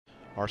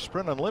Our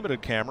Sprint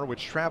Unlimited camera,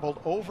 which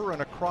traveled over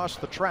and across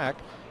the track,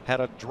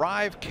 had a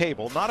drive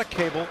cable, not a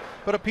cable,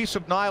 but a piece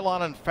of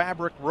nylon and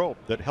fabric rope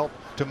that helped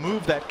to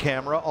move that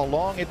camera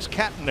along its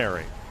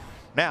catenary.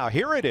 Now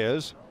here it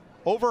is,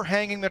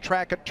 overhanging the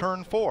track at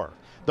turn 4.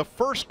 The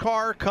first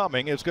car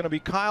coming is going to be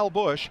Kyle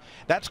Busch.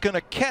 That's going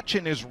to catch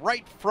in his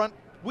right front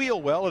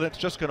wheel well, and it's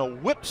just going to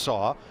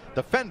whipsaw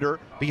the fender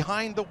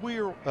behind the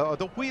wheel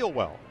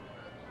well.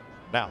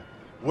 Now,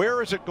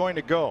 where is it going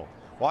to go?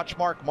 Watch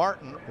Mark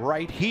Martin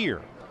right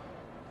here.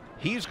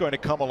 He's going to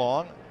come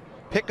along,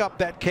 pick up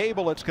that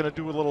cable. It's going to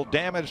do a little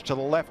damage to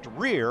the left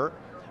rear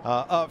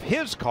of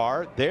his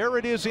car. There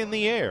it is in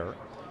the air.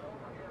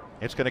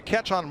 It's going to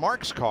catch on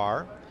Mark's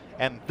car,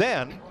 and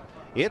then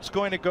it's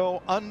going to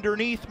go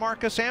underneath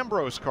Marcos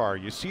Ambrose's car.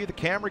 You see the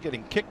camera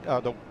getting kicked,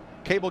 the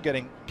cable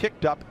getting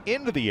kicked up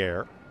into the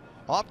air,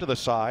 off to the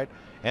side,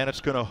 and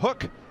it's going to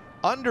hook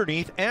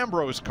underneath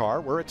Ambrose's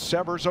car where it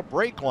severs a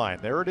brake line.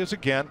 There it is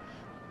again,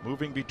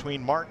 moving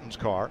between Martin's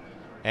car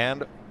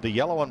and the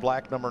yellow and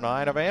black number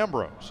 9 of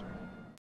Ambrose.